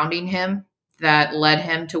surrounding him that led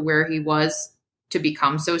him to where he was to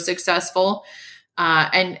become so successful.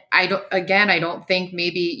 And I don't think,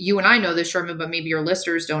 maybe you and I know this, Sherman, but maybe your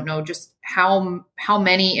listeners don't know just how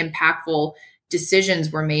many impactful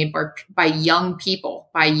decisions were made by young people,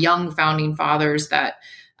 by young founding fathers that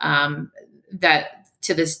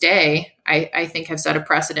to this day, I think have set a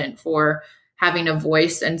precedent for having a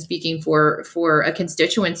voice and speaking for a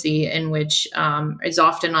constituency in which is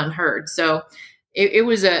often unheard. So it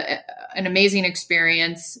was an amazing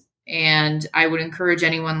experience. And I would encourage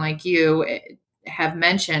anyone like you have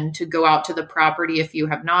mentioned to go out to the property if you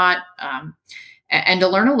have not, and to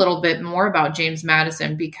learn a little bit more about James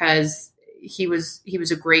Madison, because he was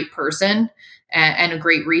a great person and a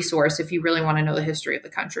great resource if you really want to know the history of the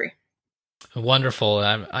country.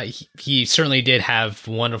 Wonderful. He certainly did have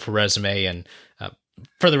a wonderful resume, and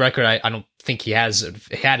for the record, I don't think he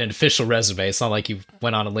had an official resume. It's not like he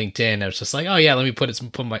went on a LinkedIn and it's just like, oh yeah, let me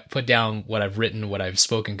put down what I've written, what I've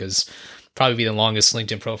spoken, because probably be the longest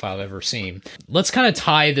LinkedIn profile I've ever seen. Let's kind of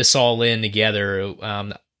tie this all in together.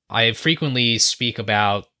 I frequently speak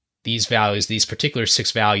about these values, these particular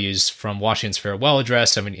 6 values from Washington's Farewell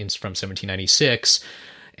Address from 1796.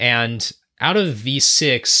 And out of these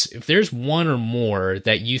 6, if there's one or more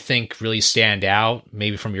that you think really stand out,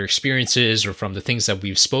 maybe from your experiences or from the things that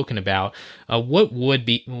we've spoken about, what would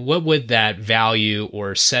that value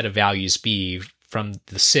or set of values be from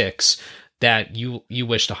the 6 that you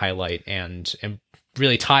wish to highlight and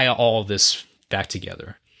really tie all of this back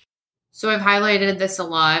together? So I've highlighted this a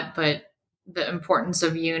lot, but the importance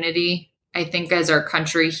of unity. I think as our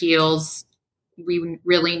country heals, we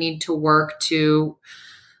really need to work to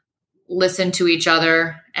listen to each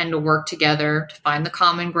other and to work together to find the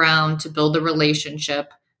common ground, to build a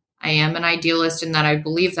relationship. I am an idealist in that I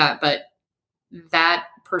believe that, but that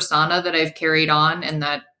persona that I've carried on and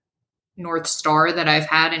that North Star that I've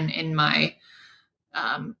had in my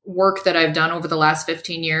work that I've done over the last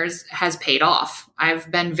 15 years has paid off. I've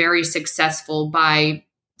been very successful by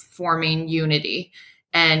forming unity.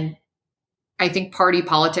 And I think party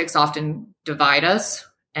politics often divide us.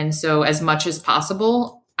 And so, as much as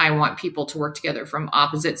possible, I want people to work together from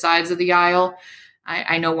opposite sides of the aisle.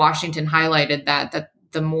 I know Washington highlighted that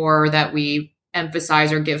the more that we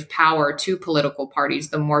emphasize or give power to political parties,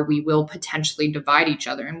 the more we will potentially divide each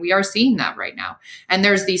other. And we are seeing that right now. And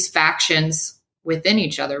there's these factions within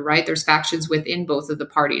each other, right? There's factions within both of the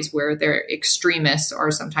parties where their extremists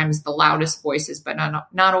are sometimes the loudest voices, but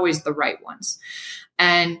not always the right ones.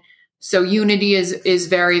 And so unity is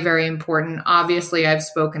very, very important. Obviously, I've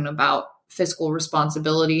spoken about fiscal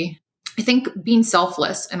responsibility. I think being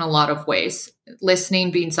selfless in a lot of ways, listening,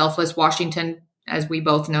 being selfless. Washington, as we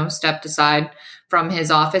both know, stepped aside from his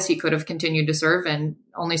office. He could have continued to serve and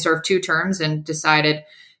only served 2 terms and decided,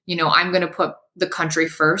 I'm going to put the country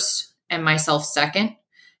first and myself second.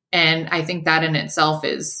 And I think that in itself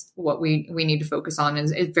is what we need to focus on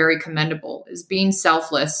is very commendable, is being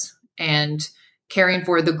selfless and caring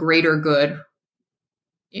for the greater good.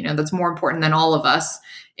 That's more important than all of us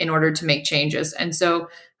in order to make changes. And so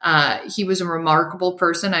he was a remarkable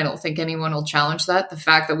person. I don't think anyone will challenge that. The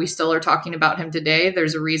fact that we still are talking about him today,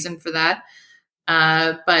 there's a reason for that.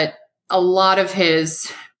 But a lot of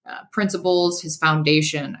his principles, his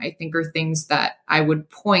foundation, I think are things that I would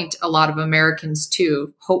point a lot of Americans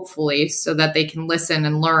to, hopefully, so that they can listen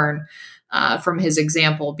and learn from his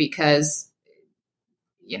example, because,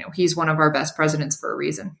 he's one of our best presidents for a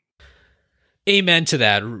reason. Amen to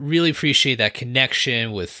that. Really appreciate that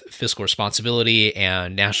connection with fiscal responsibility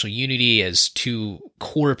and national unity as 2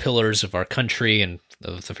 core pillars of our country and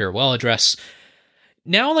of the farewell address.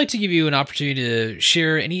 Now I'd like to give you an opportunity to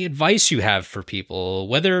share any advice you have for people,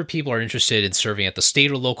 whether people are interested in serving at the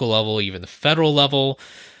state or local level, even the federal level,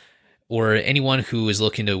 or anyone who is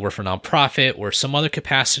looking to work for a nonprofit or some other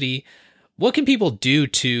capacity. What can people do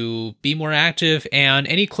to be more active, and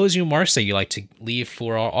any closing remarks that you'd like to leave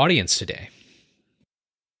for our audience today?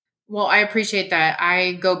 Well, I appreciate that.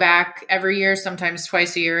 I go back every year, sometimes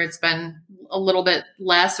twice a year. It's been a little bit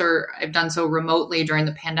less, or I've done so remotely during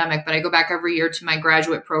the pandemic, but I go back every year to my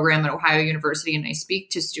graduate program at Ohio University and I speak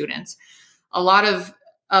to students. A lot of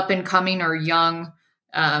up and coming or young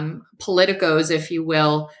politicos, if you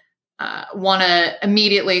will, want to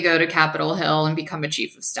immediately go to Capitol Hill and become a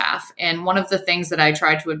chief of staff. And one of the things that I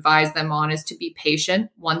try to advise them on is to be patient,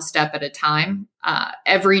 one step at a time.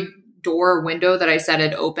 Every door or window that I said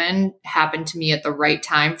had opened happened to me at the right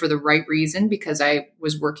time for the right reason, because I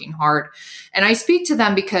was working hard. And I speak to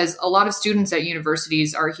them because a lot of students at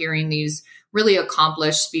universities are hearing these really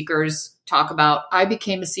accomplished speakers talk about, I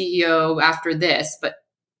became a CEO after this, but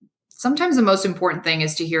sometimes the most important thing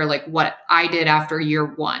is to hear like what I did after year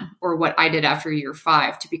 1 or what I did after year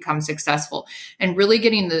 5 to become successful, and really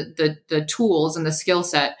getting the tools and the skill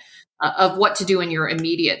set of what to do in your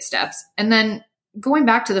immediate steps. And then going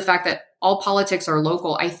back to the fact that all politics are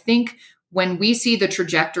local, I think when we see the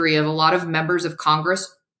trajectory of a lot of members of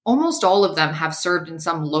Congress, almost all of them have served in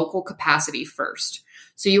some local capacity first.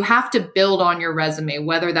 So you have to build on your resume,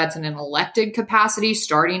 whether that's in an elected capacity,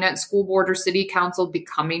 starting at school board or city council,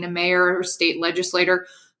 becoming a mayor or state legislator,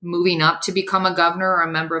 moving up to become a governor or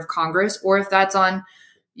a member of Congress, or if that's on,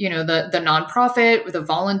 the nonprofit or the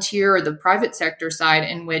volunteer or the private sector side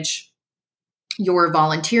in which you're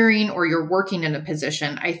volunteering or you're working in a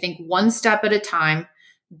position. I think one step at a time,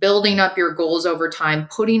 building up your goals over time,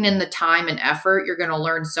 putting in the time and effort, you're going to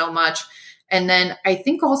learn so much. And then I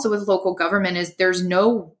think also with local government is there's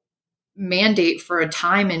no mandate for a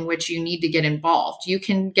time in which you need to get involved. You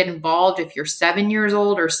can get involved if you're 7 years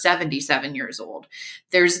old or 77 years old.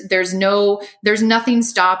 There's nothing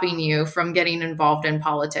stopping you from getting involved in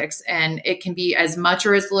politics, and it can be as much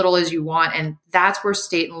or as little as you want. And that's where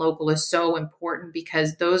state and local is so important,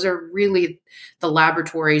 because those are really the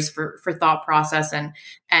laboratories for thought process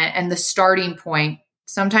and the starting point.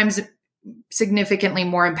 Sometimes significantly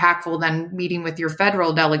more impactful than meeting with your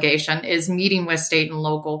federal delegation is meeting with state and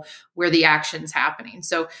local where the action's happening.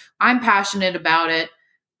 So I'm passionate about it.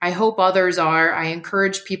 I hope others are. I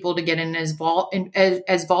encourage people to get involved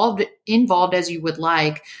as you would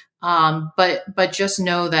like. But just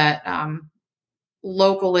know that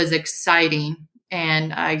local is exciting,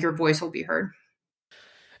 and your voice will be heard.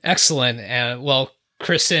 Excellent. Well,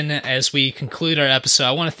 Kristen, as we conclude our episode,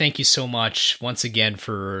 I want to thank you so much once again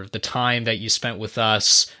for the time that you spent with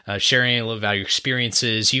us, sharing a little about your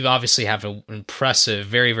experiences. You obviously have an impressive,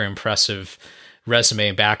 very, very impressive resume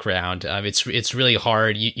and background. It's really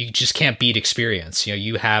hard. You just can't beat experience.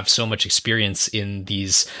 You have so much experience in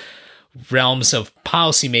these realms of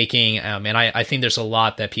policymaking, and I think there's a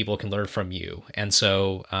lot that people can learn from you. And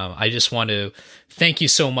so I just want to thank you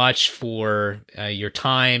so much for your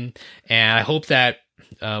time, and I hope that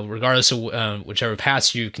regardless of whichever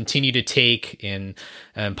path you continue to take in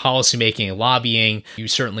policymaking and lobbying, you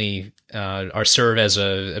certainly are serve as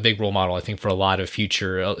a big role model, I think, for a lot of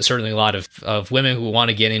future, certainly a lot of women who want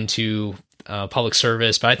to get into public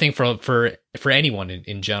service, but I think for anyone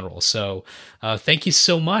in general. So thank you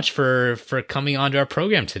so much for coming onto our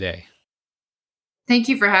program today. Thank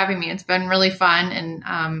you for having me. It's been really fun, and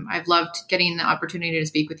I've loved getting the opportunity to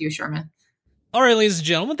speak with you, Sherman. All right, ladies and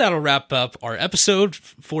gentlemen, that'll wrap up our episode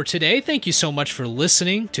for today. Thank you so much for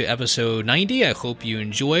listening to episode 90. I hope you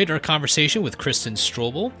enjoyed our conversation with Kristen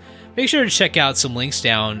Strobel. Make sure to check out some links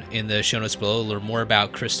down in the show notes below to learn more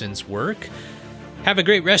about Kristen's work. Have a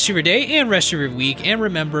great rest of your day and rest of your week. And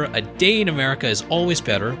remember, a day in America is always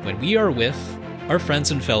better when we are with our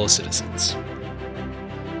friends and fellow citizens.